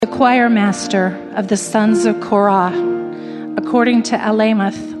choir master of the sons of Korah, according to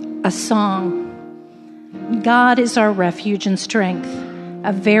Alamoth, a song. God is our refuge and strength,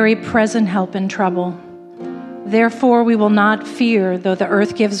 a very present help in trouble. Therefore we will not fear, though the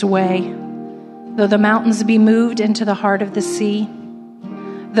earth gives way, though the mountains be moved into the heart of the sea,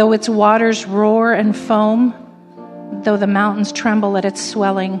 though its waters roar and foam, though the mountains tremble at its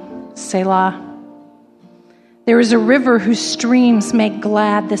swelling. Selah. There is a river whose streams make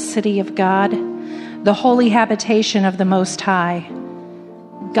glad the city of God, the holy habitation of the Most High.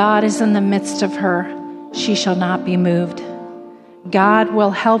 God is in the midst of her. She shall not be moved. God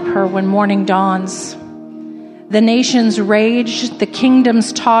will help her when morning dawns. The nations rage, the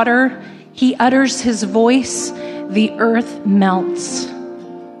kingdoms totter. He utters his voice, the earth melts.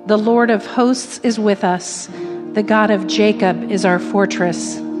 The Lord of hosts is with us. The God of Jacob is our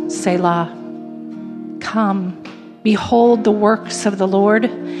fortress. Selah. Come, behold the works of the Lord,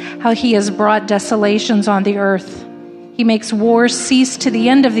 how he has brought desolations on the earth. He makes wars cease to the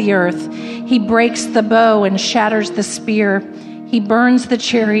end of the earth. He breaks the bow and shatters the spear. He burns the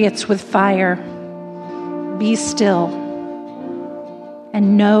chariots with fire. Be still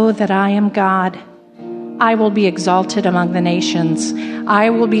and know that I am God. I will be exalted among the nations. I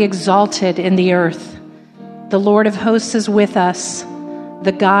will be exalted in the earth. The Lord of hosts is with us.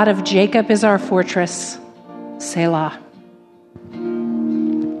 The God of Jacob is our fortress. Selah.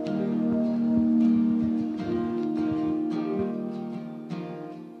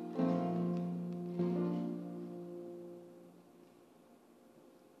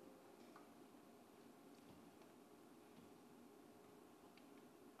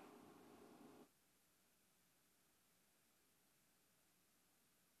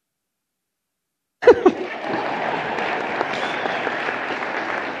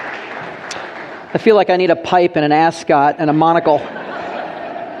 I feel like I need a pipe and an ascot and a monocle.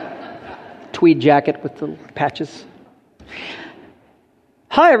 Tweed jacket with the patches.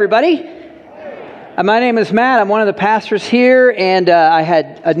 Hi, everybody. My name is Matt. I'm one of the pastors here, and I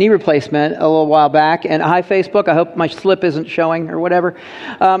had a knee replacement a little while back. And hi, Facebook. I hope my slip isn't showing or whatever.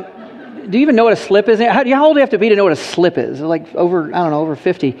 Do you even know what a slip is? How old do you have to be to know what a slip is? Like over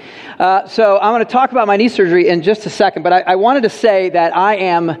 50. So I'm going to talk about my knee surgery in just a second, but I wanted to say that I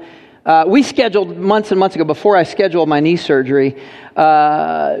am... we scheduled months and months ago, before I scheduled my knee surgery,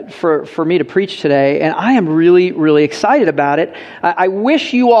 for me to preach today, and I am really, really excited about it. I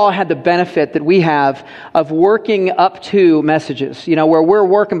wish you all had the benefit that we have of working up to messages, where we're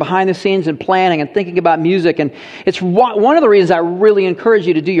working behind the scenes and planning and thinking about music, and it's one of the reasons I really encourage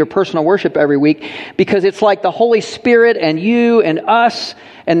you to do your personal worship every week, because it's like the Holy Spirit and you and us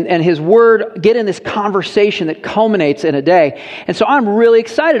and His Word get in this conversation that culminates in a day. And so I'm really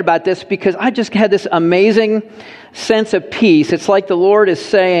excited about this because I just had this amazing sense of peace. It's like the Lord is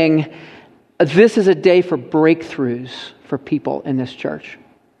saying, this is a day for breakthroughs for people in this church.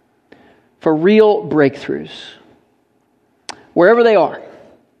 For real breakthroughs. Wherever they are.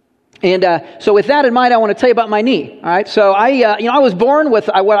 And so with that in mind, I want to tell you about my knee. All right. So I was born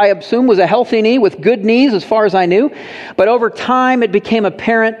with what I assume was a healthy knee, with good knees as far as I knew. But over time, it became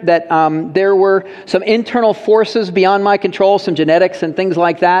apparent that there were some internal forces beyond my control, some genetics and things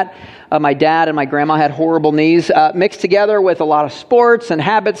like that. My dad and my grandma had horrible knees, mixed together with a lot of sports and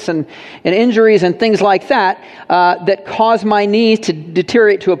habits and injuries and things like that, that caused my knees to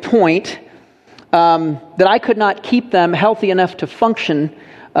deteriorate to a point that I could not keep them healthy enough to function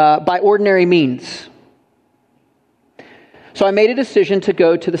by ordinary means. So I made a decision to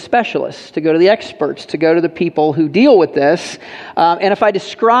go to the specialists, to go to the experts, to go to the people who deal with this. And if I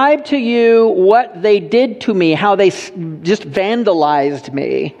describe to you what they did to me, how they just vandalized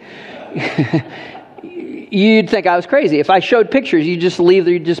me, you'd think I was crazy. If I showed pictures, you'd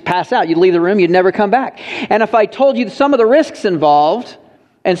just pass out. You'd leave the room, you'd never come back. And if I told you some of the risks involved,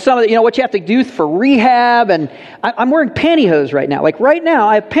 and some of the, what you have to do for rehab, and I'm wearing pantyhose right now. Like right now,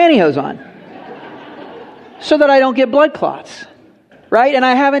 I have pantyhose on. So that I don't get blood clots. Right? And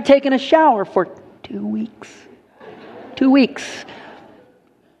I haven't taken a shower for 2 weeks. 2 weeks.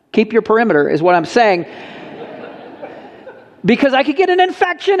 Keep your perimeter is what I'm saying. Because I could get an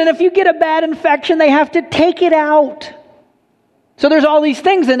infection, and if you get a bad infection, they have to take it out. So there's all these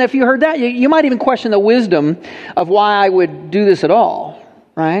things, and if you heard that, you might even question the wisdom of why I would do this at all.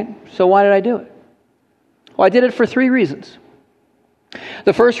 Right? So why did I do it? Well, I did it for 3 reasons.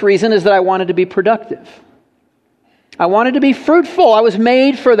 The first reason is that I wanted to be productive. I wanted to be fruitful. I was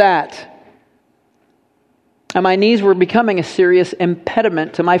made for that. And my knees were becoming a serious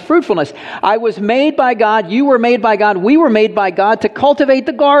impediment to my fruitfulness. I was made by God. You were made by God. We were made by God to cultivate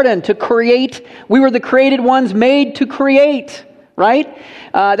the garden, to create. We were the created ones made to create. right?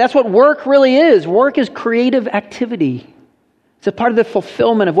 That's what work really is. Work is creative activity. It's a part of the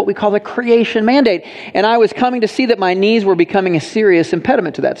fulfillment of what we call the creation mandate. And I was coming to see that my knees were becoming a serious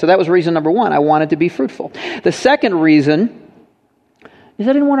impediment to that. So that was reason number one. I wanted to be fruitful. The second reason is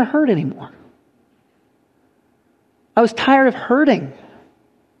I didn't want to hurt anymore. I was tired of hurting.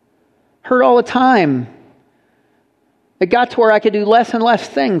 Hurt all the time. It got to where I could do less and less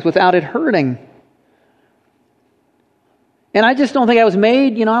things without it hurting. And I just don't think I was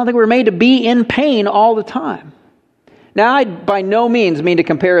made, I don't think we were made to be in pain all the time. Now, I by no means mean to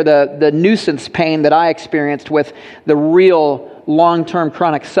compare the nuisance pain that I experienced with the real long-term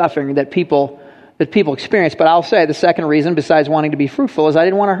chronic suffering that people experience. But I'll say the second reason, besides wanting to be fruitful, is I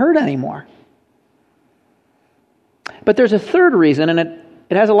didn't want to hurt anymore. But there's a third reason, and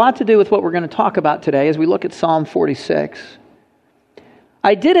it has a lot to do with what we're going to talk about today as we look at Psalm 46.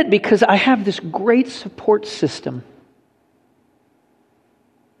 I did it because I have this great support system.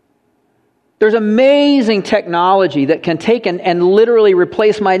 There's amazing technology that can take and literally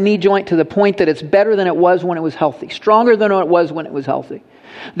replace my knee joint to the point that it's better than it was when it was healthy, stronger than it was when it was healthy.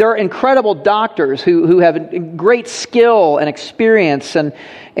 There are incredible doctors who have great skill and experience and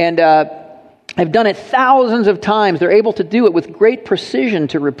have done it thousands of times. They're able to do it with great precision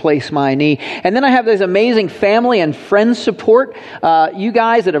to replace my knee. And then I have this amazing family and friend support. You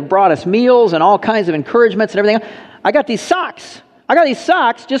guys that have brought us meals and all kinds of encouragements and everything. I got these socks.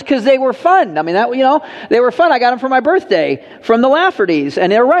 Just because they were fun. I mean, they were fun. I got them for my birthday from the Laffertys.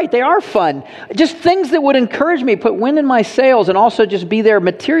 And they're right, they are fun. Just things that would encourage me, put wind in my sails, and also just be there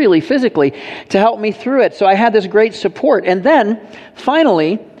materially, physically, to help me through it. So I had this great support. And then,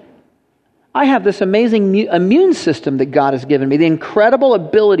 finally, I have this amazing immune system that God has given me, the incredible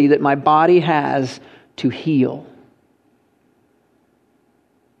ability that my body has to heal.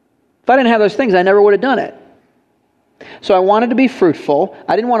 If I didn't have those things, I never would have done it. So I wanted to be fruitful.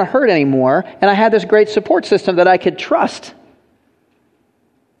 I didn't want to hurt anymore. And I had this great support system that I could trust.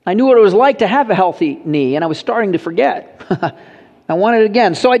 I knew what it was like to have a healthy knee, and I was starting to forget. I wanted it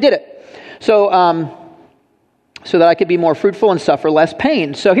again. So I did it. So that I could be more fruitful and suffer less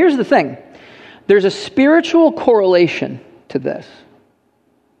pain. So here's the thing. There's a spiritual correlation to this.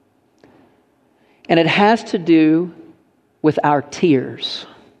 And it has to do with our tears,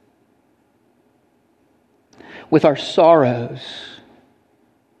 with our sorrows,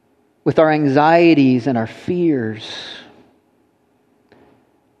 with our anxieties and our fears.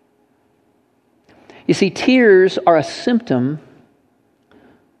 You see, tears are a symptom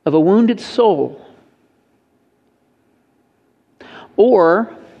of a wounded soul,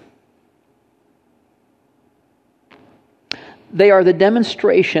 or they are the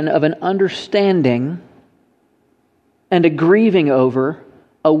demonstration of an understanding and a grieving over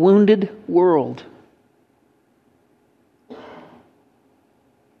a wounded world.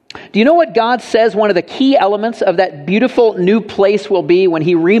 Do you know what God says one of the key elements of that beautiful new place will be when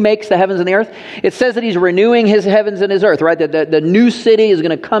He remakes the heavens and the earth? It says that He's renewing His heavens and His earth, right? The new city is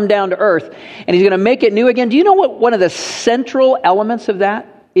going to come down to earth, and He's going to make it new again. Do you know what one of the central elements of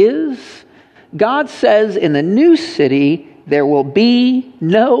that is? God says in the new city, there will be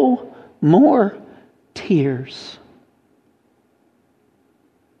no more tears.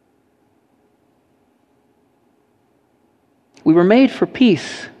 We were made for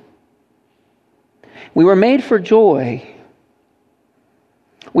peace. We were made for joy.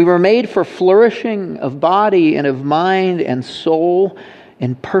 We were made for flourishing of body and of mind and soul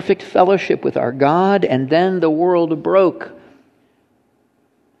in perfect fellowship with our God. And then the world broke.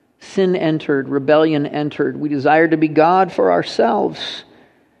 Sin entered, rebellion entered. We desired to be God for ourselves.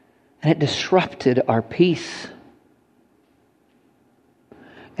 And it disrupted our peace.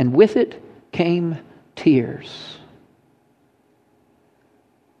 And with it came tears.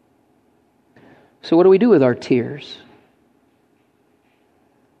 So what do we do with our tears?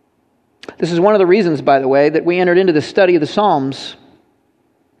 This is one of the reasons, by the way, that we entered into the study of the Psalms.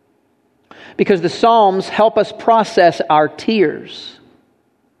 Because the Psalms help us process our tears.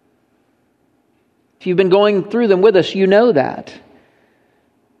 If you've been going through them with us, you know that.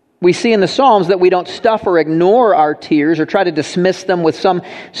 We see in the Psalms that we don't stuff or ignore our tears or try to dismiss them with some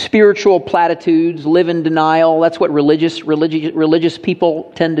spiritual platitudes, live in denial. That's what religious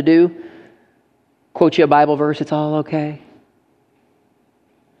people tend to do. Quote you a Bible verse, it's all okay.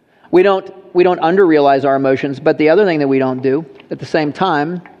 We don't under-realize our emotions, but the other thing that we don't do at the same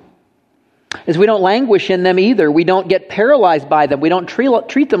time is we don't languish in them either. We don't get paralyzed by them. We don't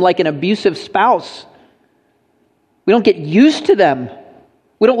treat them like an abusive spouse. We don't get used to them.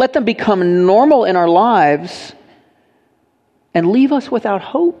 We don't let them become normal in our lives and leave us without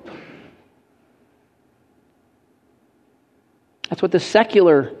hope. That's what the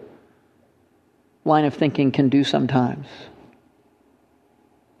secular line of thinking can do sometimes.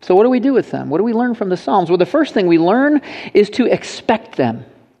 So what do we do with them? What do we learn from the Psalms? Well, the first thing we learn is to expect them.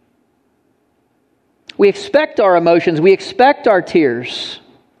 We expect our emotions. We expect our tears.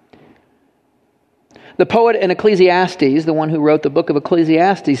 The poet in Ecclesiastes, the one who wrote the book of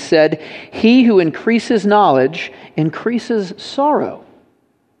Ecclesiastes, said, "He who increases knowledge increases sorrow."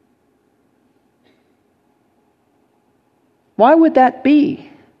 Why would that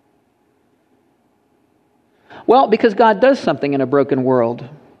be? Well, because God does something in a broken world.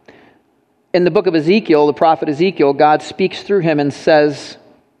 In the book of Ezekiel, the prophet Ezekiel, God speaks through him and says,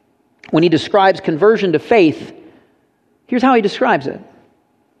 when he describes conversion to faith, here's how he describes it.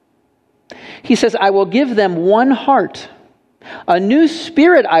 He says, "I will give them one heart. A new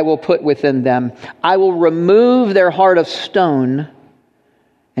spirit I will put within them. I will remove their heart of stone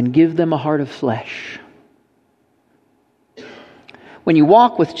and give them a heart of flesh." When you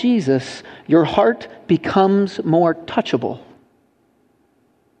walk with Jesus, your heart becomes more touchable.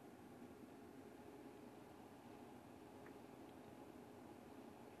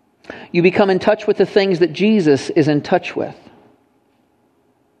 You become in touch with the things that Jesus is in touch with.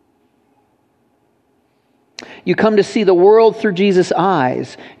 You come to see the world through Jesus'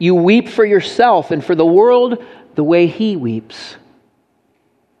 eyes. You weep for yourself and for the world the way He weeps.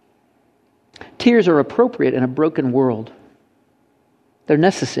 Tears are appropriate in a broken world. They're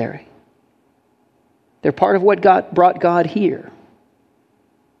necessary. They're part of what brought God here.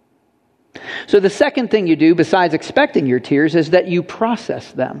 So the second thing you do, besides expecting your tears, is that you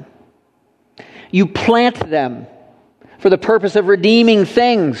process them. You plant them for the purpose of redeeming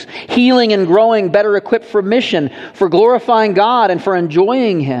things, healing and growing, better equipped for mission, for glorifying God and for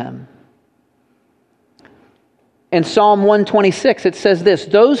enjoying Him. In Psalm 126, it says this,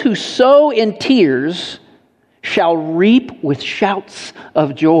 "Those who sow in tears shall reap with shouts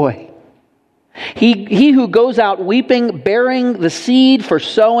of joy. He who goes out weeping, bearing the seed for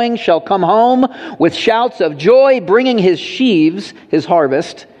sowing, shall come home with shouts of joy, bringing his sheaves, his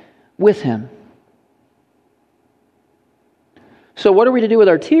harvest, with him." So what are we to do with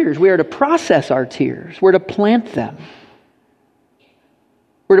our tears? We are to process our tears. We're to plant them.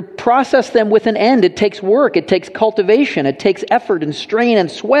 We're to process them with an end. It takes work. It takes cultivation. It takes effort and strain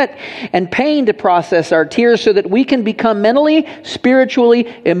and sweat and pain to process our tears so that we can become mentally, spiritually,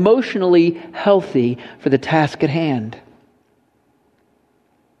 emotionally healthy for the task at hand.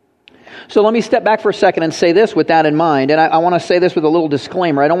 So let me step back for a second and say this with that in mind. And I want to say this with a little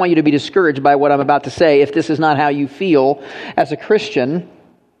disclaimer. I don't want you to be discouraged by what I'm about to say if this is not how you feel as a Christian.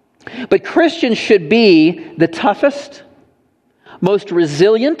 But Christians should be the toughest, most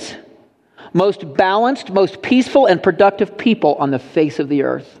resilient, most balanced, most peaceful, and productive people on the face of the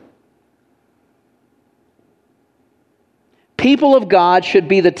earth. People of God should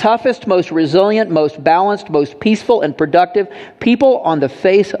be the toughest, most resilient, most balanced, most peaceful, and productive people on the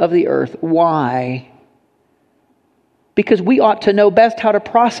face of the earth. Why? Because we ought to know best how to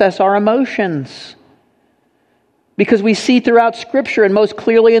process our emotions. Because we see throughout Scripture and most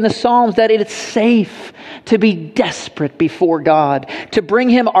clearly in the Psalms that it is safe to be desperate before God, to bring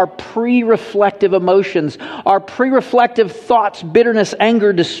Him our pre-reflective emotions, our pre-reflective thoughts, bitterness,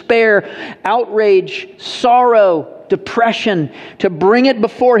 anger, despair, outrage, sorrow, depression, to bring it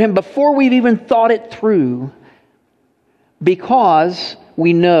before Him before we've even thought it through, because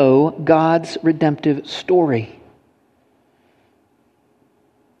we know God's redemptive story.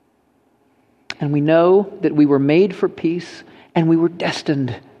 And we know that we were made for peace and we were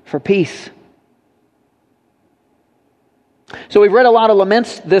destined for peace. So we've read a lot of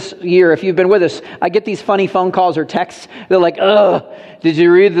laments this year. If you've been with us, I get these funny phone calls or texts. They're like, "Ugh, did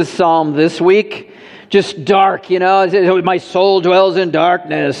you read the psalm this week? Just dark, my soul dwells in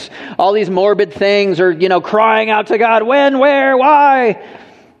darkness." All these morbid things, or, crying out to God, when, where, why?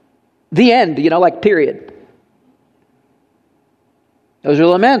 The end, period. Those are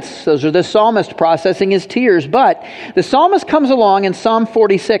laments. Those are the psalmist processing his tears. But the psalmist comes along in Psalm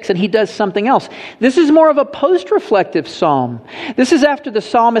 46 and he does something else. This is more of a post-reflective psalm. This is after the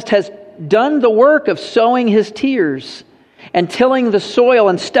psalmist has done the work of sowing his tears and tilling the soil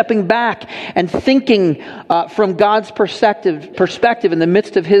and stepping back and thinking from God's perspective in the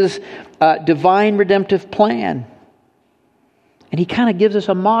midst of His divine redemptive plan. And he kind of gives us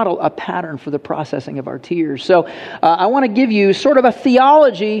a model, a pattern for the processing of our tears. So I want to give you sort of a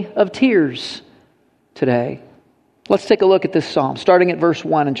theology of tears today. Let's take a look at this psalm, starting at verse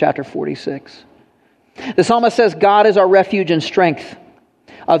 1 in chapter 46. The psalmist says, "God is our refuge and strength,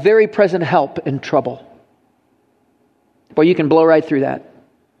 a very present help in trouble." Boy, you can blow right through that.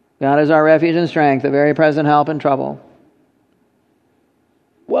 God is our refuge and strength, a very present help in trouble.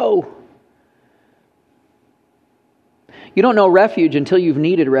 Whoa. You don't know refuge until you've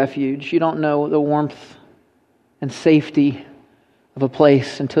needed refuge. You don't know the warmth and safety of a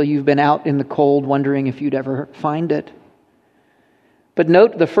place until you've been out in the cold wondering if you'd ever find it. But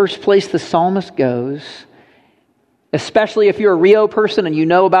note the first place the psalmist goes, especially if you're a Rio person and you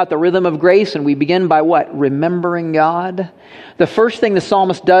know about the rhythm of grace, and we begin by what? Remembering God. The first thing the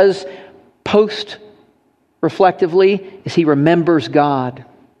psalmist does post-reflectively is he remembers God.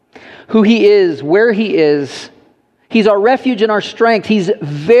 Who He is, where He is. He's our refuge and our strength. He's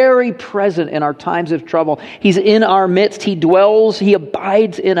very present in our times of trouble. He's in our midst. He dwells, He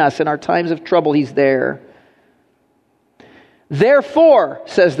abides in us in our times of trouble. He's there. Therefore,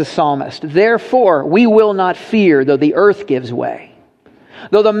 says the psalmist, therefore we will not fear though the earth gives way.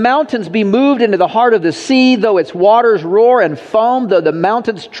 Though the mountains be moved into the heart of the sea, though its waters roar and foam, though the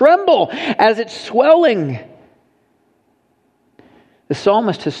mountains tremble as it's swelling. The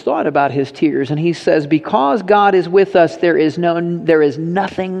psalmist has thought about his tears, and he says, because God is with us, there is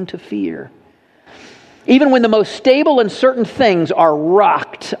nothing to fear. Even when the most stable and certain things are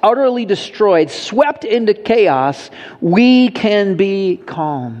rocked, utterly destroyed, swept into chaos, we can be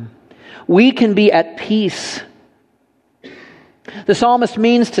calm. We can be at peace. The psalmist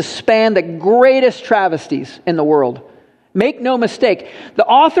means to span the greatest travesties in the world. Make no mistake, the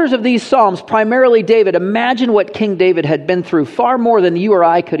authors of these Psalms, primarily David, imagine what King David had been through far more than you or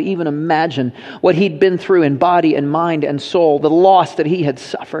I could even imagine what he'd been through in body and mind and soul, the loss that he had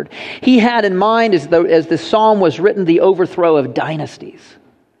suffered. He had in mind, as the psalm was written, the overthrow of dynasties,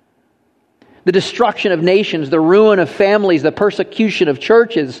 the destruction of nations, the ruin of families, the persecution of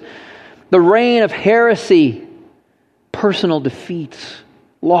churches, the reign of heresy, personal defeats,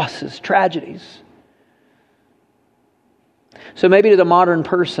 losses, tragedies. So maybe to the modern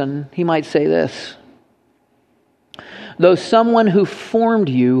person, he might say this: though someone who formed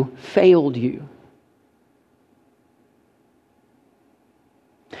you failed you,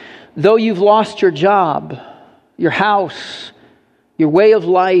 though you've lost your job, your house, your way of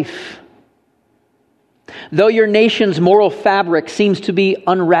life, though your nation's moral fabric seems to be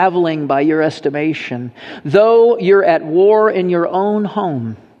unraveling by your estimation, though you're at war in your own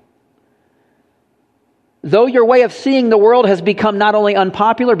home, though your way of seeing the world has become not only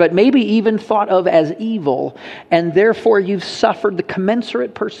unpopular, but maybe even thought of as evil, and therefore you've suffered the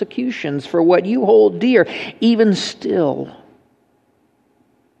commensurate persecutions for what you hold dear, even still,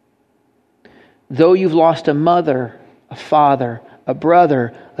 though you've lost a mother, a father, a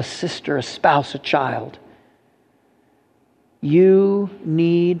brother, a sister, a spouse, a child, you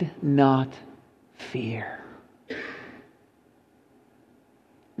need not fear.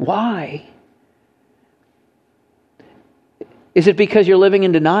 Why? Is it because you're living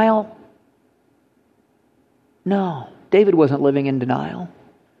in denial? No, David wasn't living in denial.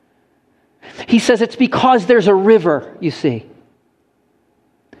 He says it's because there's a river, you see.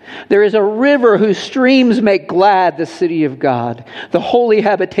 There is a river whose streams make glad the city of God, the holy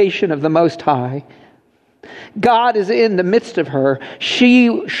habitation of the Most High. God is in the midst of her.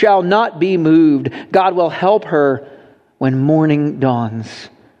 She shall not be moved. God will help her when morning dawns.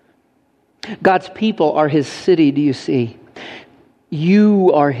 God's people are His city, do you see?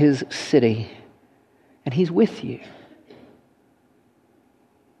 You are His city, and He's with you.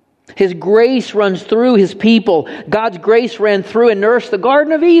 His grace runs through His people. God's grace ran through and nourished the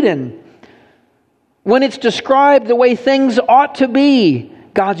Garden of Eden. When it's described the way things ought to be,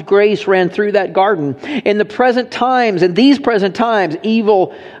 God's grace ran through that garden. In the present times, in these present times,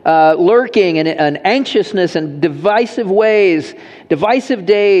 evil lurking and anxiousness and divisive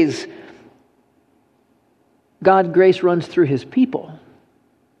days, God's grace runs through His people.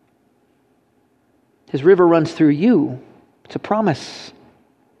 His river runs through you. It's a promise.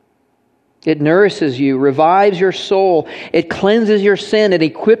 It nourishes you, revives your soul. It cleanses your sin. It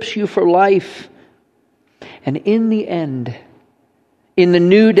equips you for life. And in the end, in the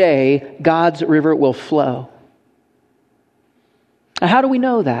new day, God's river will flow. Now, how do we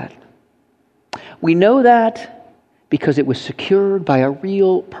know that? We know that because it was secured by a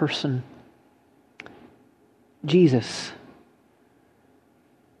real person. Jesus.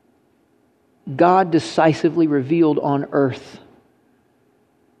 God decisively revealed on earth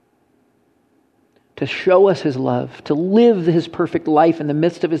to show us His love, to live His perfect life in the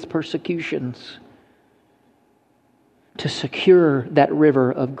midst of His persecutions, to secure that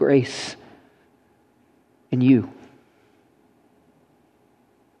river of grace in you.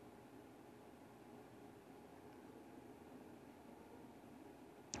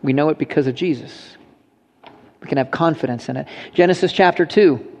 We know it because of Jesus. We can have confidence in it. Genesis chapter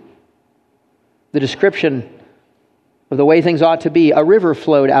 2, the description of the way things ought to be. A river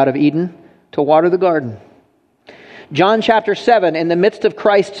flowed out of Eden to water the garden. John chapter 7, in the midst of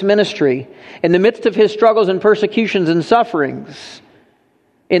Christ's ministry, in the midst of his struggles and persecutions and sufferings,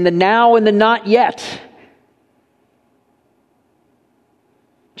 in the now and the not yet,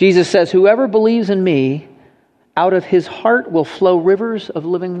 Jesus says, whoever believes in me, out of his heart will flow rivers of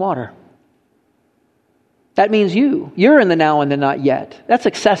living water. That means you. You're in the now and the not yet. That's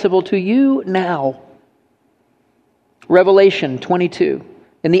accessible to you now. Revelation 22.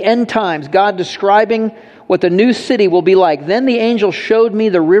 In the end times, God describing what the new city will be like. Then the angel showed me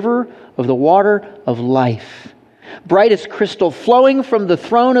the river of the water of life, bright as crystal, flowing from the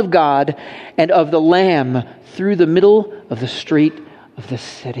throne of God and of the Lamb through the middle of the street of the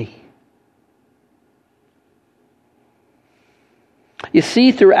city. You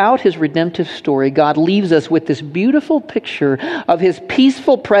see, throughout his redemptive story, God leaves us with this beautiful picture of his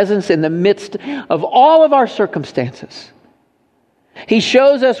peaceful presence in the midst of all of our circumstances. He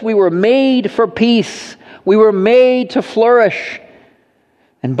shows us we were made for peace. We were made to flourish.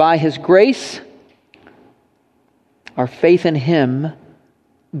 And by his grace, our faith in him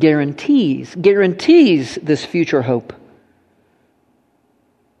guarantees this future hope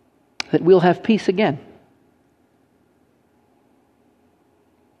that we'll have peace again.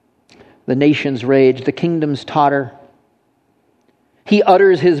 The nations rage, the kingdoms totter. He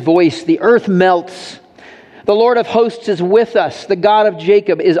utters his voice, the earth melts. The Lord of hosts is with us. The God of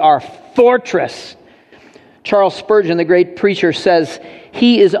Jacob is our fortress. Charles Spurgeon, the great preacher, says,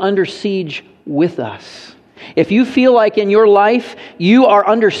 he is under siege with us. If you feel like in your life you are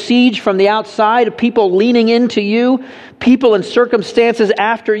under siege from the outside, people leaning into you, people and circumstances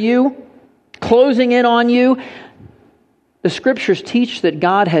after you, closing in on you, the Scriptures teach that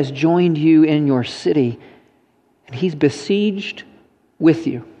God has joined you in your city, and he's besieged with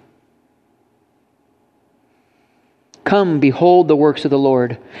you. Come, behold the works of the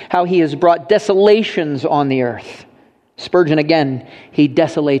Lord, how he has brought desolations on the earth. Spurgeon again, he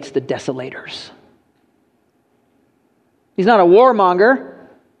desolates the desolators. He's not a warmonger,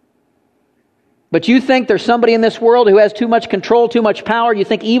 but you think there's somebody in this world who has too much control, too much power. You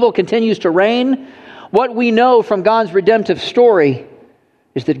think evil continues to reign. What we know from God's redemptive story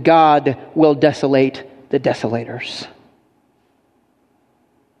is that God will desolate the desolators.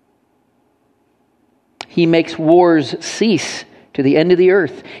 He makes wars cease to the end of the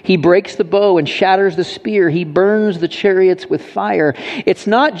earth. He breaks the bow and shatters the spear. He burns the chariots with fire. It's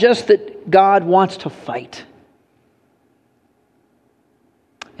not just that God wants to fight.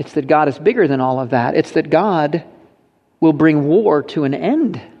 It's that God is bigger than all of that. It's that God will bring war to an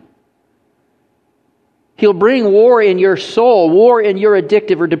end. He'll bring war in your soul, war in your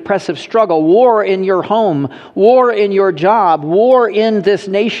addictive or depressive struggle, war in your home, war in your job, war in this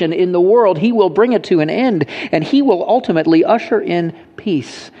nation, in the world. He will bring it to an end, and he will ultimately usher in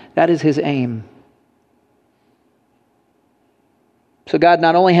peace. That is his aim. So God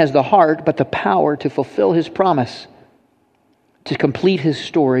not only has the heart, but the power to fulfill his promise, to complete his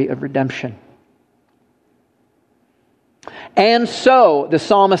story of redemption. And so, the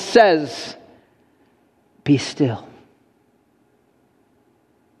psalmist says, be still.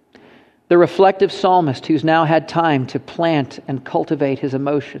 The reflective psalmist who's now had time to plant and cultivate his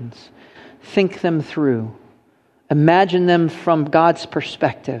emotions, think them through, imagine them from God's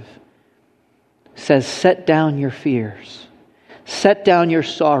perspective, says, set down your fears. Set down your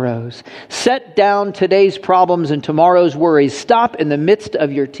sorrows. Set down today's problems and tomorrow's worries. Stop in the midst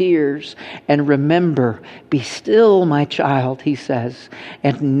of your tears and remember, be still, my child, he says,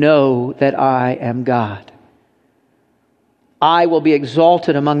 and know that I am God. I will be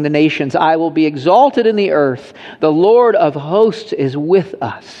exalted among the nations. I will be exalted in the earth. The Lord of hosts is with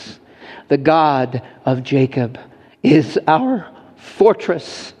us. The God of Jacob is our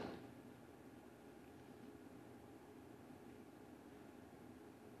fortress.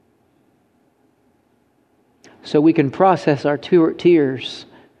 So we can process our tears.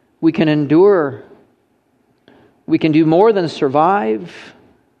 We can endure. We can do more than survive.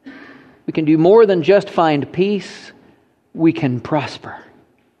 We can do more than just find peace. We can prosper,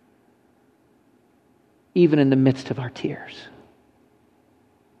 even in the midst of our tears.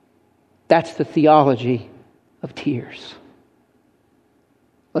 That's the theology of tears.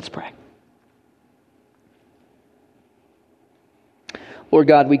 Let's pray. Lord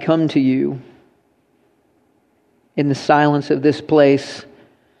God, we come to you in the silence of this place,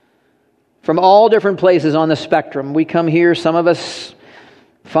 from all different places on the spectrum. We come here, some of us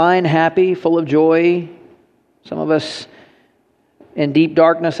fine, happy, full of joy, some of us in deep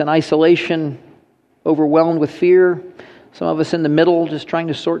darkness and isolation, overwhelmed with fear, Some of us in the middle, just trying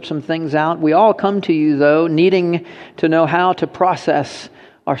to sort some things out. We all come to you, though, needing to know how to process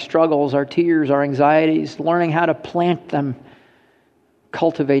our struggles, our tears, our anxieties, learning how to plant them,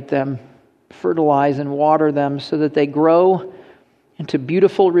 cultivate them, fertilize and water them so that they grow into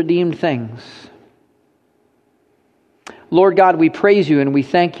beautiful, redeemed things. Lord God, we praise you and we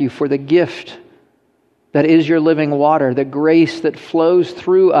thank you for the gift that is your living water, the grace that flows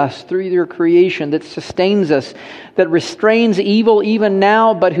through us, through your creation, that sustains us, that restrains evil even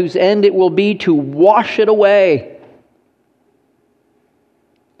now, but whose end it will be to wash it away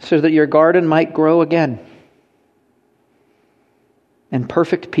so that your garden might grow again in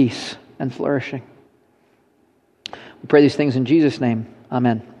perfect peace and flourishing. We pray these things in Jesus' name.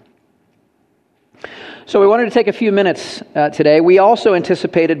 Amen. So we wanted to take a few minutes today. We also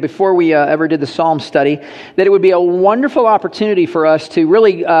anticipated, before we ever did the Psalm study, that it would be a wonderful opportunity for us to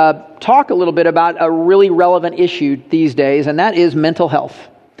really talk a little bit about a really relevant issue these days, and that is mental health.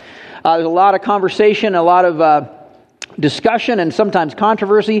 There's a lot of conversation, a lot of discussion, and sometimes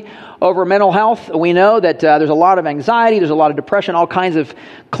controversy over mental health. We know that there's a lot of anxiety, there's a lot of depression, all kinds of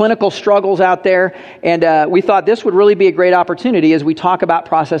clinical struggles out there, and we thought this would really be a great opportunity as we talk about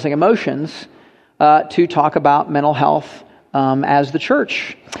processing emotions to talk about mental health as the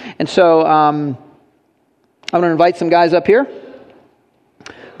church. And so I'm going to invite some guys up here.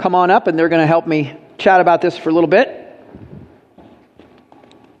 Come on up, and they're going to help me chat about this for a little bit.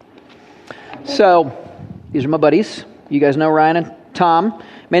 So these are my buddies. You guys know Ryan and Tom.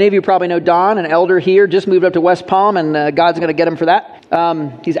 Many of you probably know Don, an elder here, just moved up to West Palm, and God's going to get him for that.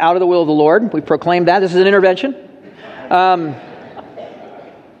 He's out of the will of the Lord. We proclaimed that. This is an intervention.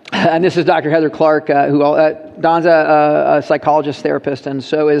 And this is Dr. Heather Clark, Don's a psychologist, therapist, and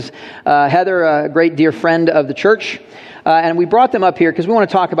so is Heather, a great dear friend of the church. And we brought them up here because we want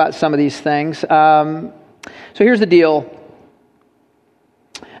to talk about some of these things. So here's the deal.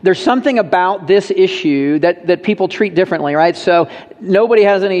 There's something about this issue that people treat differently, right? So nobody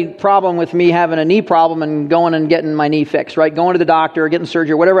has any problem with me having a knee problem and going and getting my knee fixed, right? Going to the doctor, getting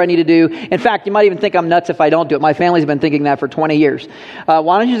surgery, whatever I need to do. In fact, you might even think I'm nuts if I don't do it. My family's been thinking that for 20 years.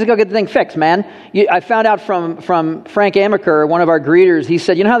 Why don't you just go get the thing fixed, man? I found out from Frank Amaker, one of our greeters, he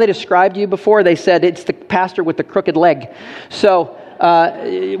said, you know how they described you before? They said, it's the pastor with the crooked leg. So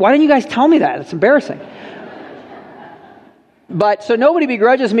why didn't you guys tell me that? It's embarrassing. But so nobody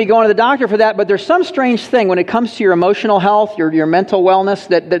begrudges me going to the doctor for that, but there's some strange thing when it comes to your emotional health, your mental wellness,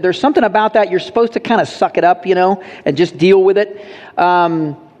 that there's something about that you're supposed to kind of suck it up, and just deal with it.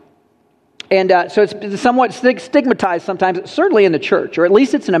 So it's somewhat stigmatized sometimes, certainly in the church, or at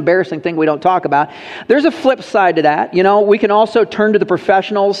least it's an embarrassing thing we don't talk about. There's a flip side to that. We can also turn to the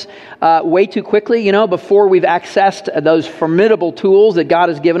professionals way too quickly, before we've accessed those formidable tools that God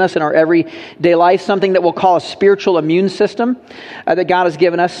has given us in our everyday life, something that we'll call a spiritual immune system that God has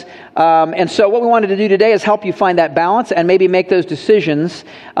given us. And so what we wanted to do today is help you find that balance and maybe make those decisions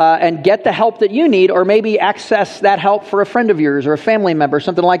and get the help that you need, or maybe access that help for a friend of yours or a family member,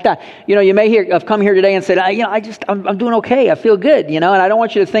 something like that. You may have come here today and said, I'm doing okay. I feel good, and I don't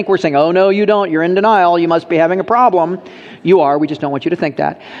want you to think we're saying, oh, no, you don't. You're in denial. You must be having a problem. You are. We just don't want you to think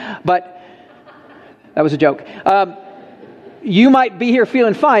that. But that was a joke. You might be here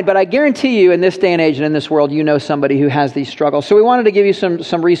feeling fine, but I guarantee you in this day and age and in this world, you know somebody who has these struggles. So we wanted to give you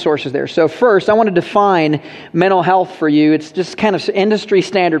some resources there. So first, I want to define mental health for you. It's just kind of industry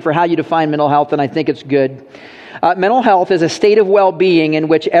standard for how you define mental health, and I think it's good. Mental health is a state of well-being in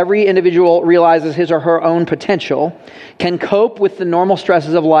which every individual realizes his or her own potential, can cope with the normal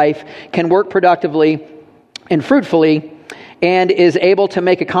stresses of life, can work productively and fruitfully, and is able to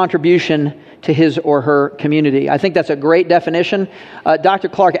make a contribution to his or her community. I think that's a great definition. Dr.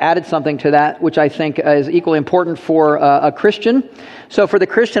 Clark added something to that, which I think is equally important for a Christian. So for the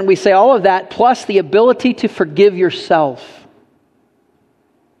Christian, we say all of that, plus the ability to forgive yourself,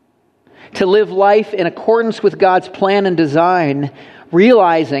 to live life in accordance with God's plan and design,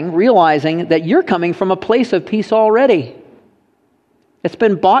 realizing that you're coming from a place of peace already. It's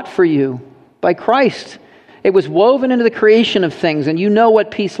been bought for you by Christ. It was woven into the creation of things, and you know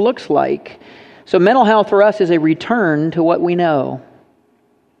what peace looks like. So mental health for us is a return to what we know.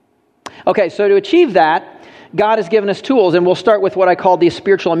 Okay, so to achieve that, God has given us tools, and we'll start with what I call the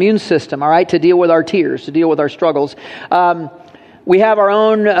spiritual immune system, all right, to deal with our tears, to deal with our struggles. We have our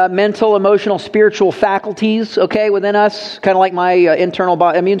own mental, emotional, spiritual faculties, okay, within us, kind of like my internal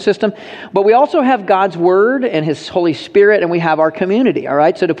immune system. But we also have God's Word and His Holy Spirit, and we have our community, all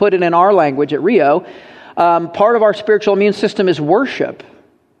right? So to put it in our language at Rio, part of our spiritual immune system is worship.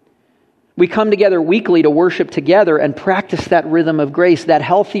 We come together weekly to worship together and practice that rhythm of grace, that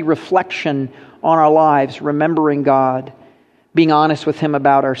healthy reflection on our lives, remembering God being honest with Him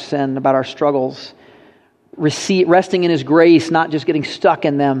about our sin, about our struggles, resting in His grace, not just getting stuck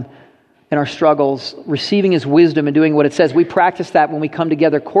in them, in our struggles, receiving His wisdom and doing what it says. We practice that when we come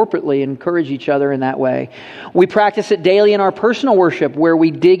together corporately and encourage each other in that way. We practice it daily in our personal worship, where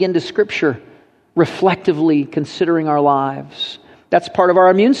we dig into Scripture, reflectively considering our lives. That's part of our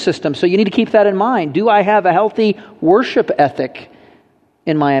immune system, so you need to keep that in mind. Do I have a healthy worship ethic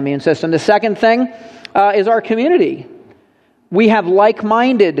in my immune system? The second thing is our community. We have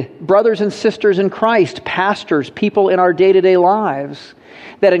like-minded brothers and sisters in Christ, pastors, people in our day-to-day lives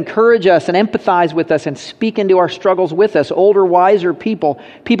that encourage us and empathize with us and speak into our struggles with us. Older, wiser people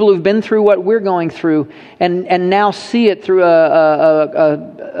who've been through what we're going through and now see it through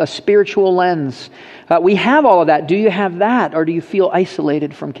a spiritual lens. We have all of that. Do you have that, or do you feel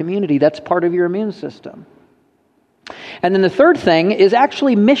isolated from community? That's part of your immune system. And then the third thing is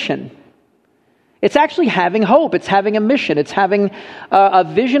actually mission. It's actually having hope. It's having a mission. It's having a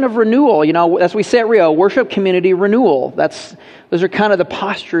vision of renewal. You know, as we say at Rio, worship, community, renewal. Those are kind of the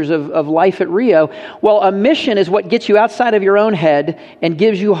postures of life at Rio. Well, a mission is what gets you outside of your own head and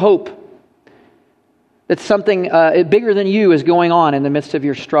gives you hope that something bigger than you is going on in the midst of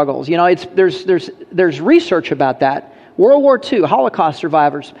your struggles. You know, there's research about that. World War II, Holocaust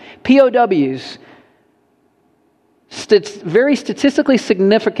survivors, POWs. Very statistically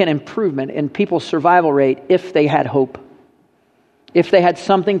significant improvement in people's survival rate if they had hope, if they had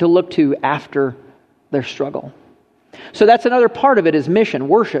something to look to after their struggle. So that's another part of it, is mission,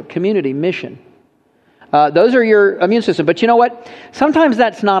 worship, community, mission. Those are your immune system. But you know what? Sometimes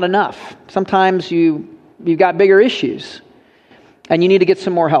that's not enough. Sometimes you've got bigger issues and you need to get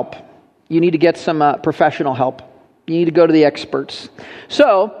some more help. You need to get some professional help. You need to go to the experts.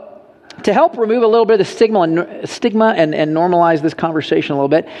 So, to help remove a little bit of the stigma and normalize this conversation a little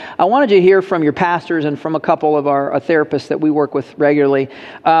bit, I wanted you to hear from your pastors and from a couple of our therapists that we work with regularly.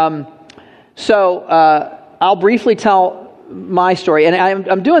 So I'll briefly tell my story, and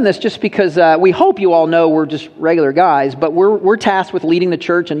I'm doing this just because we hope you all know we're just regular guys, but we're tasked with leading the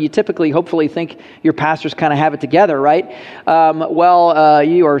church, and you typically, hopefully, think your pastors kind of have it together, right?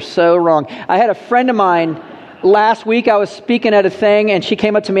 You are so wrong. I had a friend of mine. Last week I was speaking at a thing and she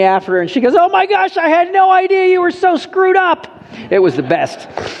came up to me after and she goes, "Oh my gosh, I had no idea you were so screwed up." It was the best.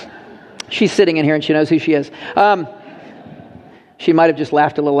 She's sitting in here and she knows who she is. She might have just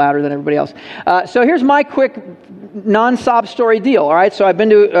laughed a little louder than everybody else. So here's my quick non-sob story deal. All right, so I've been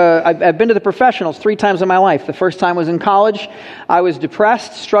to the professionals 3 times in my life. The first time was in college. I was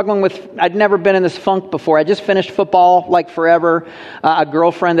depressed, struggling with. I'd never been in this funk before. I just finished football like forever. A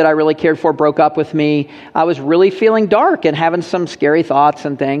girlfriend that I really cared for broke up with me. I was really feeling dark and having some scary thoughts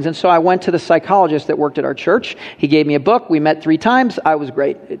and things. And so I went to the psychologist that worked at our church. He gave me a book. We met 3 times. I was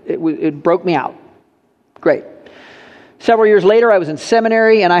great. It broke me out. Great. Several years later, I was in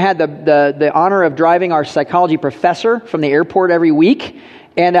seminary, and I had the honor of driving our psychology professor from the airport every week,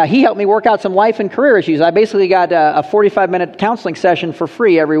 and he helped me work out some life and career issues. I basically got a 45-minute counseling session for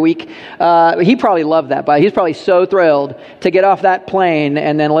free every week. He probably loved that, but he's probably so thrilled to get off that plane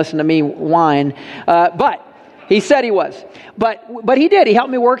and then listen to me whine. But he said he was. But he did. He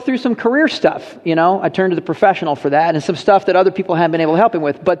helped me work through some career stuff. You know, I turned to the professional for that, and some stuff that other people hadn't been able to help him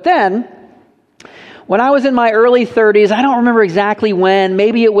with. But then, when I was in my early 30s, I don't remember exactly when,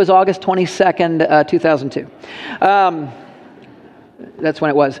 maybe it was August 22nd, 2002. That's when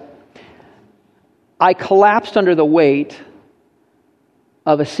it was. I collapsed under the weight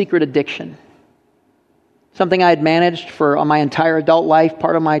of a secret addiction. Something I had managed for my entire adult life,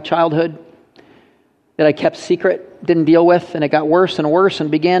 part of my childhood, that I kept secret, didn't deal with, and it got worse and worse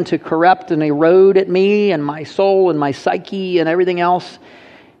and began to corrupt and erode at me and my soul and my psyche and everything else.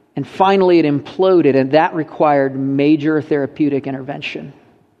 And finally it imploded, and that required major therapeutic intervention.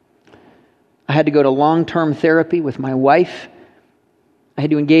 I had to go to long-term therapy with my wife. I had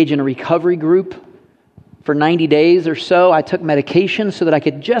to engage in a recovery group for 90 days or so. I took medication so that I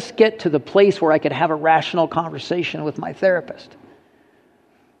could just get to the place where I could have a rational conversation with my therapist.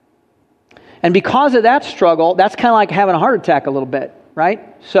 And because of that struggle, that's kind of like having a heart attack a little bit,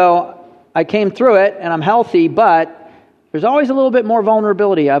 right? So I came through it, and I'm healthy, but there's always a little bit more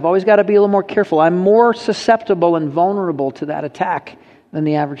vulnerability. I've always got to be a little more careful. I'm more susceptible and vulnerable to that attack than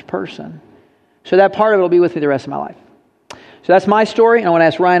the average person. So that part of it will be with me the rest of my life. So that's my story, and I want to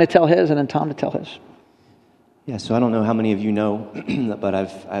ask Ryan to tell his and then Tom to tell his. Yeah, so I don't know how many of you know, but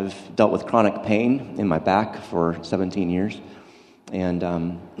I've dealt with chronic pain in my back for 17 years. And,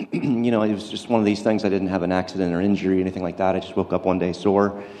 it was just one of these things. I didn't have an accident or injury or anything like that. I just woke up one day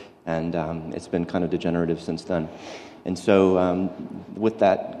sore, and it's been kind of degenerative since then. And so with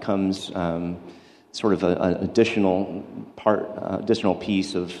that comes sort of an additional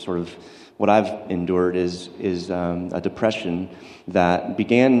piece of sort of what I've endured is a depression that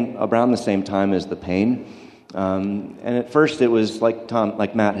began around the same time as the pain. And at first it was like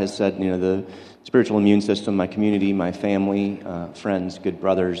Matt has said, the spiritual immune system, my community, my family, friends, good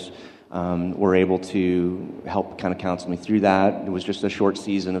brothers, were able to help kind of counsel me through that. It was just a short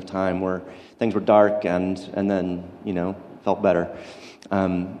season of time where things were dark and then, felt better.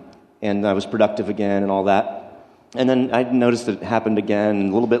 And I was productive again and all that. And then I noticed that it happened again,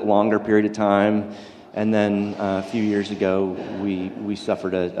 a little bit longer period of time. And then a few years ago, we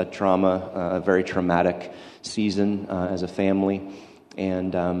suffered a trauma, a very traumatic season as a family.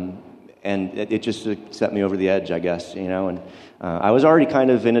 And it just set me over the edge, I guess, and I was already kind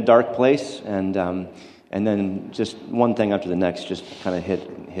of in a dark place, and then just one thing after the next just kind of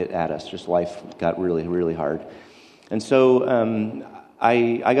hit at us. Just life got really, really hard. And so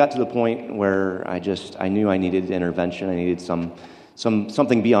I got to the point where I knew I needed intervention. I needed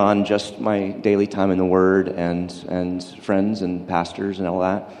something beyond just my daily time in the Word and friends and pastors and all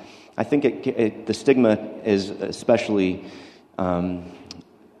that. I think the stigma is especially,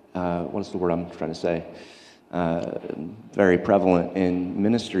 what's the word I'm trying to say? Very prevalent in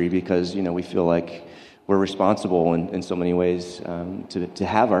ministry because, we feel like we're responsible in so many ways to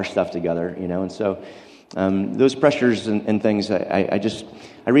have our stuff together, and so those pressures and things, I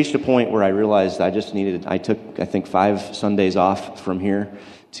reached a point where I realized I took, I think, 5 Sundays off from here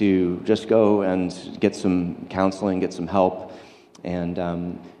to just go and get some counseling, get some help.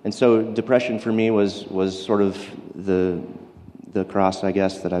 And so depression for me was sort of the cross, I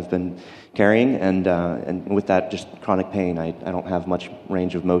guess, that I've been carrying. And with that, just chronic pain. I don't have much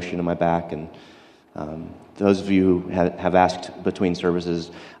range of motion in my back. And those of you who have asked between services,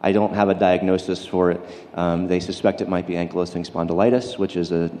 I don't have a diagnosis for it. They suspect it might be ankylosing spondylitis, which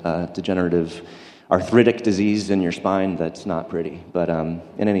is a degenerative arthritic disease in your spine that's not pretty. But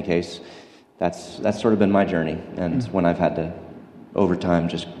in any case, that's sort of been my journey. And when I've had to, over time,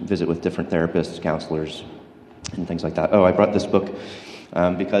 just visit with different therapists, counselors, and things like that. Oh, I brought this book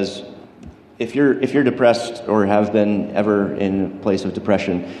because if you're depressed or have been ever in a place of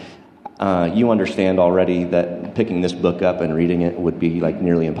depression, you understand already that picking this book up and reading it would be like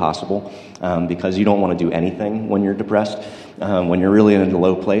nearly impossible because you don't want to do anything when you're depressed, when you're really in a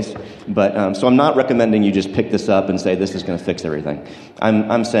low place. But so I'm not recommending you just pick this up and say this is going to fix everything.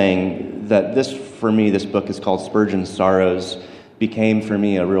 I'm saying that this book is called Spurgeon's Sorrows, became for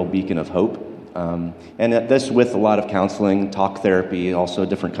me a real beacon of hope. And this with a lot of counseling, talk therapy, also a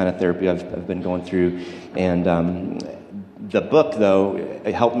different kind of therapy I've been going through. And the book, though,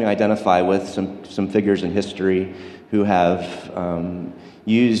 it helped me identify with some figures in history who have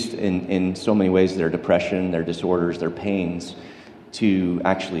used in so many ways their depression, their disorders, their pains to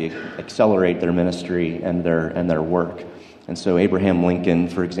actually accelerate their ministry and their work. And so Abraham Lincoln,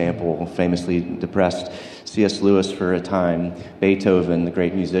 for example, famously depressed. C.S. Lewis for a time. Beethoven, the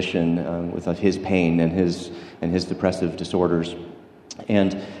great musician, with his pain and his depressive disorders.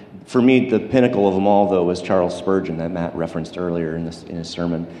 And for me, the pinnacle of them all, though, was Charles Spurgeon that Matt referenced earlier in his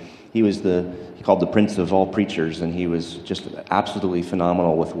sermon. He called the Prince of all preachers, and he was just absolutely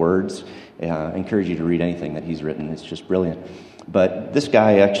phenomenal with words. I encourage you to read anything that he's written. It's just brilliant. But this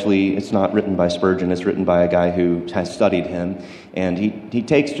guy, actually, it's not written by Spurgeon. It's written by a guy who has studied him. And he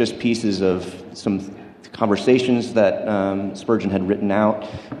takes just pieces of some conversations that Spurgeon had written out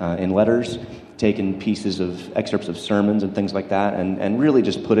in letters, taken pieces of excerpts of sermons and things like that, and really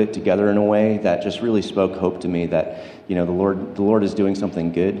just put it together in a way that just really spoke hope to me that, the Lord is doing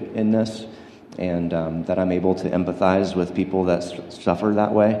something good in this, and that I'm able to empathize with people that suffer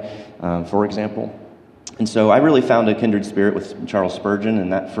that way, for example. And so I really found a kindred spirit with Charles Spurgeon,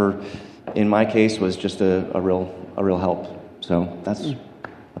 and that in my case, was just a real help. So that's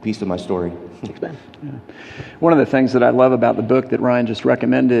a piece of my story. Expand. Yeah. One of the things that I love about the book that Ryan just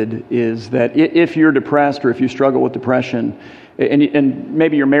recommended is that if you're depressed or if you struggle with depression, and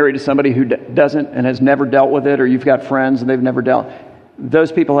maybe you're married to somebody who doesn't and has never dealt with it, or you've got friends and they've never dealt,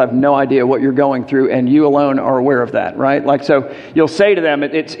 those people have no idea what you're going through, and you alone are aware of that, right? Like, so you'll say to them,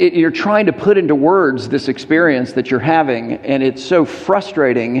 you're trying to put into words this experience that you're having, and it's so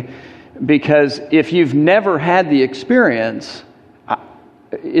frustrating because if you've never had the experience,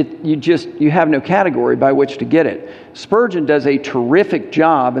 you have no category by which to get it. Spurgeon does a terrific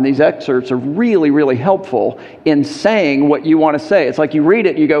job, and these excerpts are really, really helpful in saying what you want to say. It's like you read it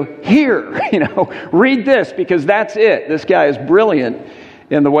and you go, here, read this, because that's it. This guy is brilliant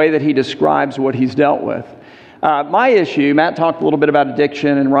in the way that he describes what he's dealt with. My issue, Matt talked a little bit about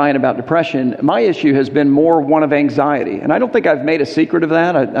addiction and Ryan about depression. My issue has been more one of anxiety, and I don't think I've made a secret of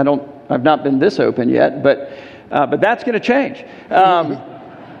that. I I've not been this open yet, but that's going to change.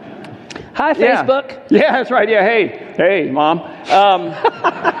 Hi, Facebook. Yeah, that's right. Yeah, hey, Mom.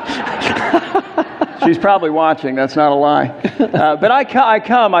 She's probably watching. That's not a lie. But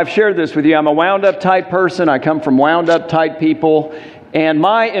I've shared this with you. I'm a wound-up type person. I come from wound-up type people. And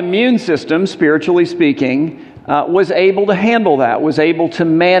my immune system, spiritually speaking, was able to handle that, was able to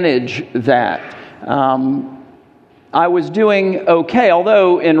manage that. I was doing okay,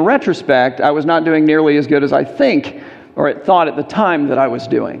 although in retrospect, I was not doing nearly as good as I think or thought at the time that I was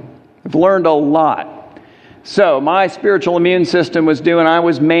doing. I've learned a lot. So my spiritual immune system was I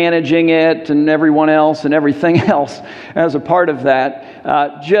was managing it and everyone else and everything else as a part of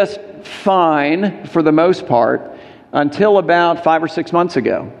that just fine for the most part until about 5 or 6 months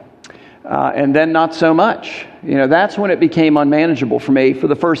ago. And then not so much. That's when it became unmanageable for me for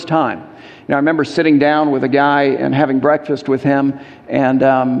the first time. I remember sitting down with a guy and having breakfast with him,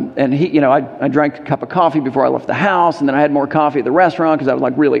 and he, I drank a cup of coffee before I left the house, and then I had more coffee at the restaurant because I was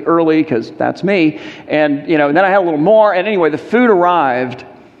like really early because that's me, and then I had a little more, and anyway, the food arrived,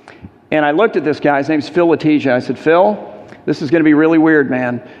 and I looked at this guy. His name's Phil Letitia. I said, Phil, this is going to be really weird,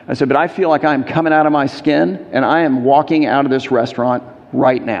 man. I said, but I feel like I'm coming out of my skin, and I am walking out of this restaurant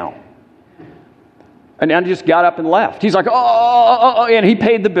right now. And I just got up and left. He's like, oh, and he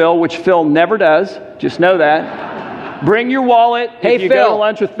paid the bill, which Phil never does. Just know that. Bring your wallet. Hey, if you Phil. go to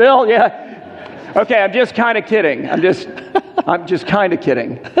lunch with Phil, yeah. Okay, I'm just kind of kidding. I'm just kind of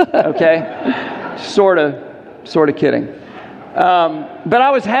kidding. Okay, sort of kidding. But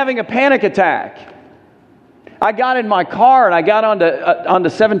I was having a panic attack. I got in my car and I got onto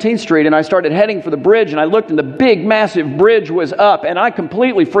 17th Street and I started heading for the bridge, and I looked and the big massive bridge was up, and I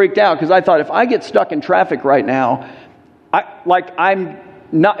completely freaked out because I thought if I get stuck in traffic right now,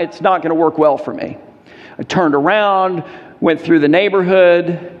 it's not going to work well for me. I turned around, went through the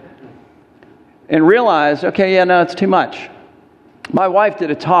neighborhood, and realized, okay, yeah, no, it's too much. My wife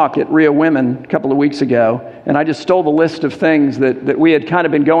did a talk at Rio Women a couple of weeks ago, and I just stole the list of things that we had kind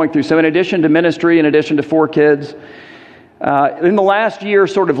of been going through. So in addition to ministry, in addition to 4 kids, in the last year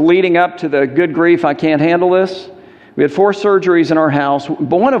sort of leading up to the good grief, I can't handle this, we had 4 surgeries in our house,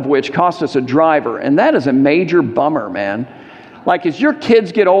 one of which cost us a driver, and that is a major bummer, man. Like as your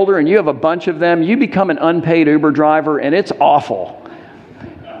kids get older and you have a bunch of them, you become an unpaid Uber driver, and it's awful.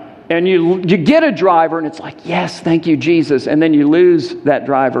 And you get a driver, and it's like, yes, thank you, Jesus. And then you lose that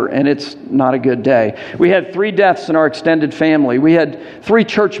driver, and it's not a good day. We had 3 deaths in our extended family. We had 3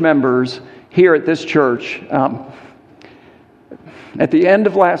 church members here at this church at the end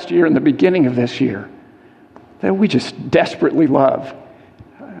of last year and the beginning of this year that we just desperately love.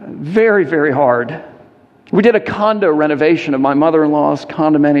 Very, very hard. We did a condo renovation of my mother-in-law's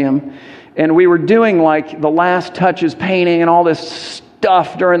condominium, and we were doing like the last touches, painting and all this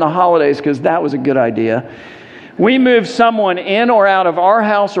stuff during the holidays because that was a good idea. We moved someone in or out of our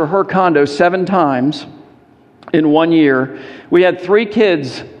house or her condo 7 times in 1 year. We had 3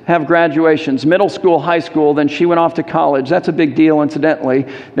 kids have graduations, middle school, high school, then she went off to college. That's a big deal, incidentally.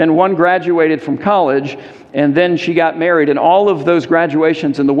 Then one graduated from college, and then she got married, and all of those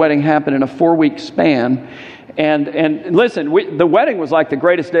graduations and the wedding happened in a 4-week span. And listen, the wedding was like the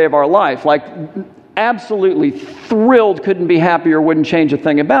greatest day of our life. Like, absolutely thrilled, couldn't be happier, wouldn't change a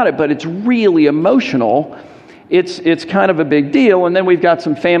thing about it, but it's really emotional. It's kind of a big deal. And then we've got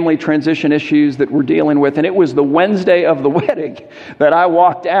some family transition issues that we're dealing with. And it was the Wednesday of the wedding that I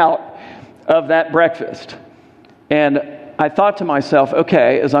walked out of that breakfast. And I thought to myself,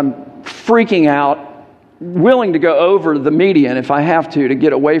 okay, as I'm freaking out, willing to go over the median if I have to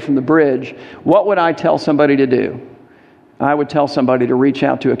get away from the bridge, what would I tell somebody to do? I would tell somebody to reach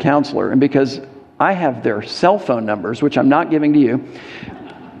out to a counselor. And because I have their cell phone numbers, which I'm not giving to you,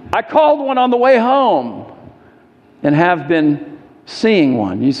 I called one on the way home and have been seeing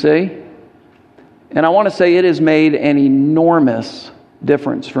one, you see? And I want to say it has made an enormous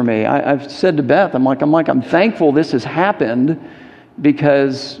difference for me. I've said to Beth, I'm thankful this has happened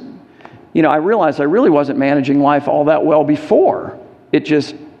because, I realized I really wasn't managing life all that well before. It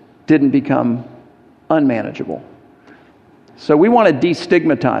just didn't become unmanageable. So we want to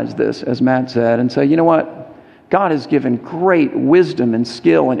destigmatize this, as Matt said, and say, you know what? God has given great wisdom and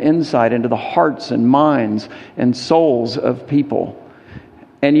skill and insight into the hearts and minds and souls of people.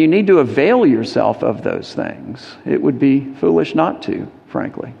 And you need to avail yourself of those things. It would be foolish not to,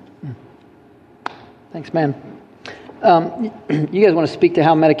 frankly. Thanks, man. You guys want to speak to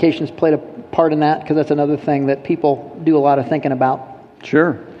how medications played a part in that? Because that's another thing that people do a lot of thinking about.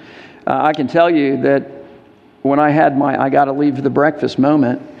 Sure. I can tell you that when I had I got to leave the breakfast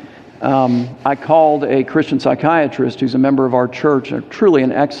moment, I called a Christian psychiatrist who's a member of our church, truly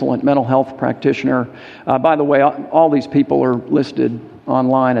an excellent mental health practitioner. By the way, all these people are listed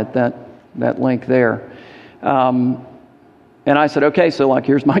online at that link there. And I said, okay, so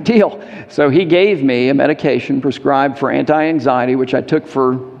here's my deal. So he gave me a medication prescribed for anti-anxiety, which I took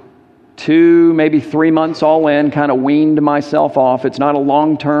for 2, maybe 3 months all in, kind of weaned myself off. It's not a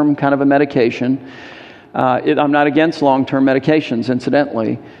long-term kind of a medication. I'm not against long-term medications,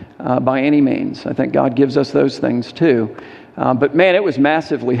 incidentally, by any means. I think God gives us those things too. But man, it was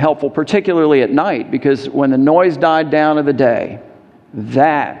massively helpful, particularly at night, because when the noise died down of the day,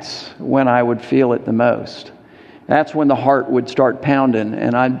 that's when I would feel it the most. That's when the heart would start pounding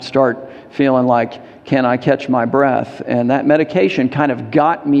and I'd start feeling like, can I catch my breath? And that medication kind of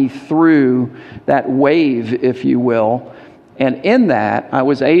got me through that wave, if you will. And in that, I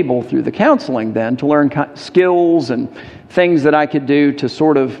was able, through the counseling then, to learn skills and things that I could do to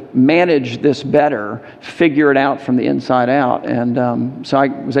sort of manage this better, figure it out from the inside out. And so I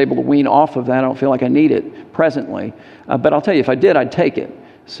was able to wean off of that. I don't feel like I need it presently. But I'll tell you, if I did, I'd take it.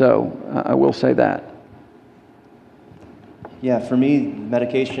 So I will say that. Yeah, for me,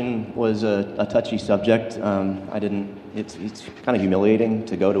 medication was a touchy subject. It's kind of humiliating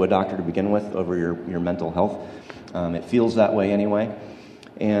to go to a doctor to begin with over your mental health. It feels that way anyway.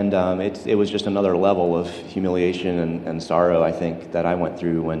 And it was just another level of humiliation and sorrow, I think, that I went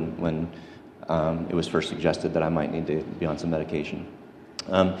through when it was first suggested that I might need to be on some medication.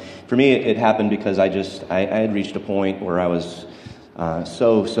 For me, it happened because I had reached a point where I was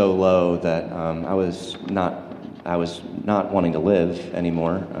so low that I was not wanting to live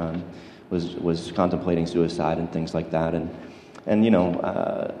anymore. Was contemplating suicide and things like that, and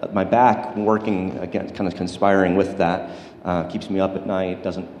my back working against, kind of conspiring with that, keeps me up at night.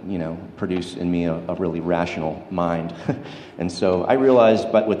 Doesn't produce in me a really rational mind, and so I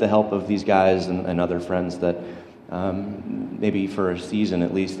realized, but with the help of these guys and other friends, that maybe for a season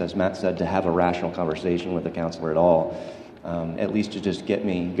at least, as Matt said, to have a rational conversation with a counselor at all. At least to just get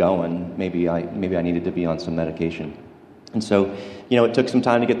me going, maybe I needed to be on some medication. And so, it took some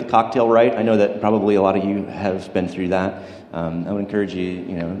time to get the cocktail right. I know that probably a lot of you have been through that. I would encourage you,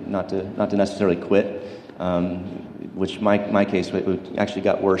 not to necessarily quit, which my case, it actually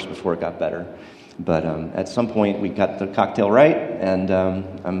got worse before it got better. But at some point, we got the cocktail right, and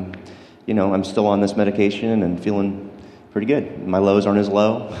I'm still on this medication and feeling pretty good. My lows aren't as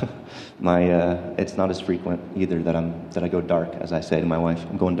low. It's not as frequent either that I go dark, as I say to my wife.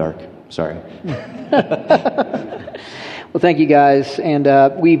 I'm going dark. Sorry. Well, thank you guys, and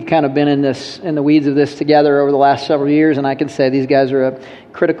we've kind of been in the weeds of this together over the last several years, and I can say these guys are a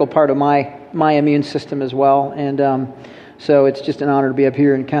critical part of my immune system as well, and so it's just an honor to be up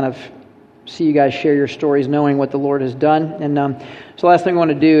here and kind of see you guys share your stories, knowing what the Lord has done. And so the last thing I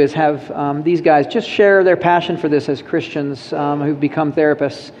want to do is have these guys just share their passion for this as Christians who've become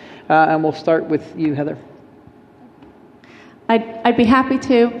therapists. And we'll start with you, Heather. I'd be happy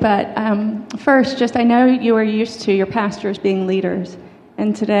to, but first, I know you are used to your pastors being leaders.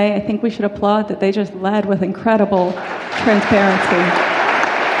 And today, I think we should applaud that they just led with incredible transparency.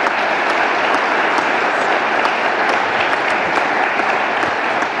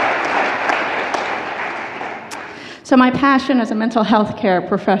 So my passion as a mental health care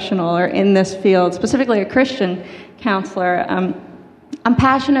professional, or in this field, specifically a Christian counselor, I'm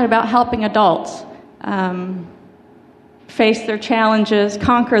passionate about helping adults face their challenges,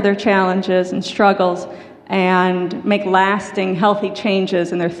 conquer their challenges and struggles, and make lasting, healthy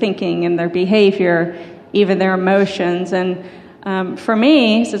changes in their thinking and their behavior, even their emotions. And for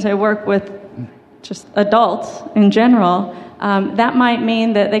me, since I work with just adults in general, that might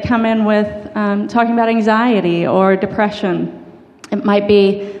mean that they come in with talking about anxiety or depression. It might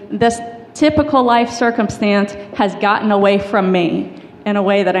be this typical life circumstance has gotten away from me in a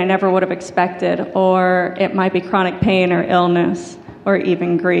way that I never would have expected, or it might be chronic pain or illness or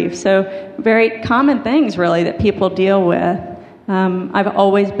even grief. So very common things, really, that people deal with. I've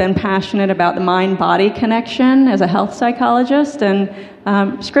always been passionate about the mind-body connection as a health psychologist, and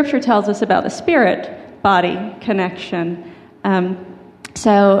Scripture tells us about the spirit-body connection.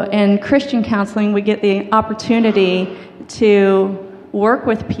 So in Christian counseling, we get the opportunity to work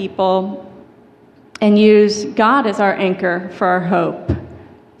with people and use God as our anchor for our hope,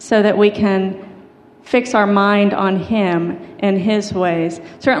 so that we can fix our mind on Him and His ways.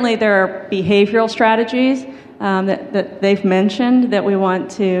 Certainly there are behavioral strategies that they've mentioned that we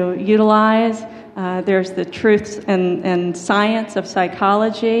want to utilize. There's the truths and science of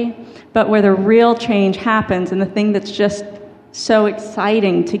psychology, but where the real change happens, and the thing that's just so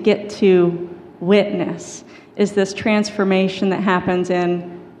exciting to get to witness, is this transformation that happens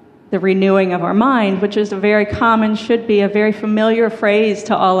in the renewing of our mind, which is should be a very familiar phrase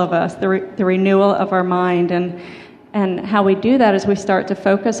to all of us, the renewal of our mind. And how we do that is we start to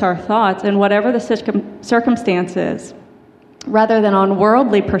focus our thoughts, and whatever the circumstances, rather than on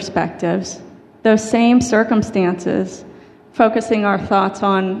worldly perspectives, those same circumstances, focusing our thoughts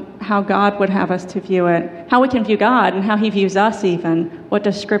on how God would have us to view it, how we can view God and how he views us even. What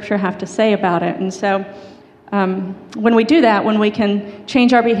does Scripture have to say about it? And so when we do that, when we can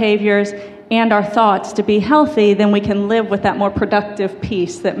change our behaviors and our thoughts to be healthy, then we can live with that more productive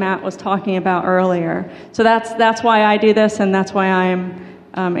peace that Matt was talking about earlier. So that's why I do this, and that's why I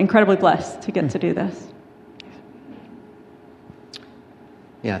am incredibly blessed to get to do this.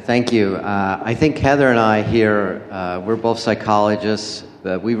 Yeah, thank you. I think Heather and I here, we're both psychologists.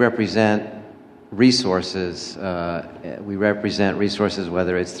 We represent resources. We represent resources,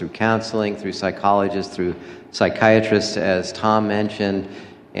 whether it's through counseling, through psychologists, through psychiatrists, as Tom mentioned.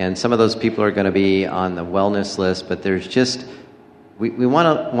 And some of those people are going to be on the wellness list, but there's just, we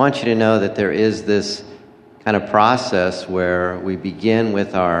want you to know that there is this kind of process where we begin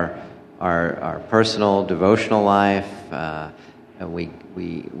with our personal devotional life.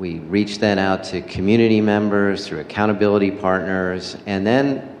 We reach then out to community members through accountability partners, and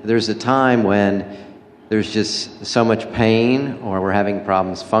then there's a time when there's just so much pain, or we're having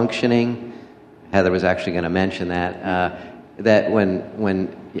problems functioning. Heather was actually going to mention that. That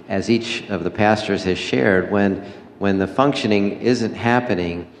when, as each of the pastors has shared, when the functioning isn't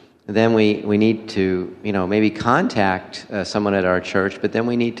happening, then we need to maybe contact someone at our church, but then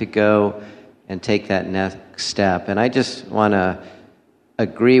we need to go and take that next step. And I just want to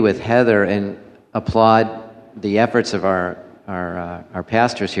agree with Heather and applaud the efforts of our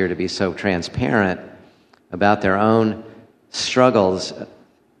pastors here to be so transparent about their own struggles.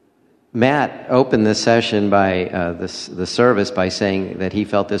 Matt opened this session by the service by saying that he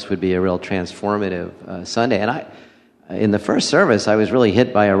felt this would be a real transformative Sunday. And in the first service, I was really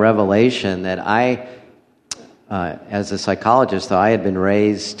hit by a revelation that as a psychologist, though I had been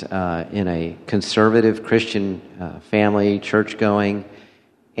raised in a conservative Christian family, church-going,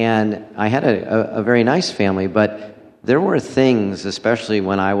 and I had a very nice family, but there were things, especially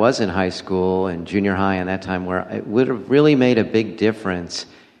when I was in high school and junior high and that time, where it would have really made a big difference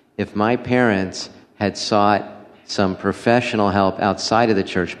if my parents had sought some professional help outside of the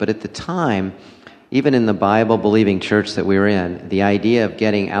church. But at the time, even in the Bible-believing church that we were in, the idea of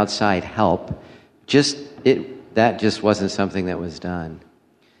getting outside help, that just wasn't something that was done.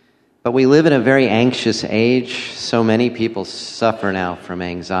 But we live in a very anxious age. So many people suffer now from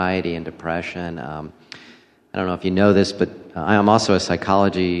anxiety and depression. I don't know if you know this, but I am also a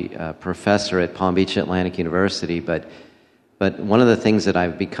psychology professor at Palm Beach Atlantic University, but one of the things that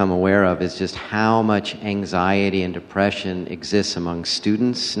I've become aware of is just how much anxiety and depression exists among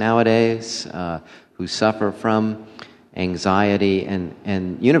students nowadays who suffer from anxiety,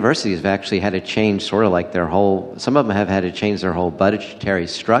 and universities have actually had to change some of them have had to change their whole budgetary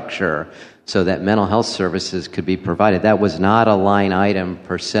structure so that mental health services could be provided. That was not a line item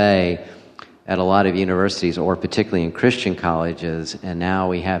per se at a lot of universities, or particularly in Christian colleges, and now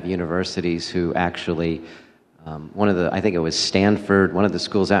we have universities who actually, I think it was Stanford, one of the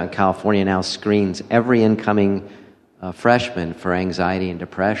schools out in California now screens every incoming freshman for anxiety and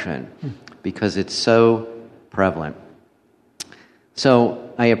depression because it's so prevalent.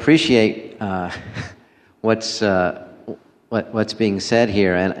 So I appreciate what's being said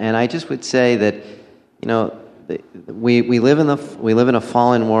here, and I just would say that we live in a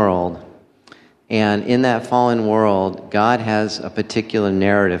fallen world, and in that fallen world, God has a particular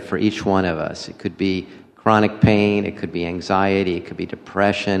narrative for each one of us. It could be chronic pain, it could be anxiety, it could be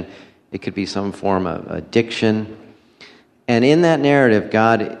depression, it could be some form of addiction, and in that narrative,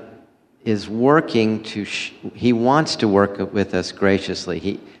 God is working He wants to work with us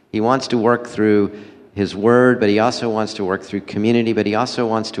graciously. He wants to work through His Word, but He also wants to work through community, but He also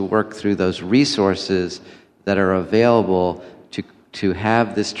wants to work through those resources that are available to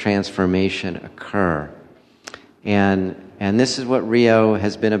have this transformation occur. And this is what Rio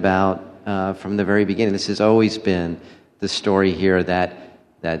has been about from the very beginning. This has always been the story here,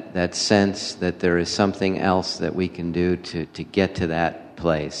 that sense that there is something else that we can do to get to that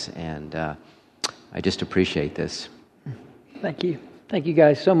place, and I just appreciate this. Thank you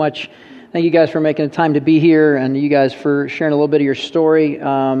guys so much. Thank you guys for making the time to be here, and you guys for sharing a little bit of your story,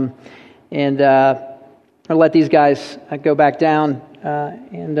 and I'll let these guys go back down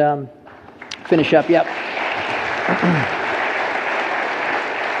and finish up. Yep.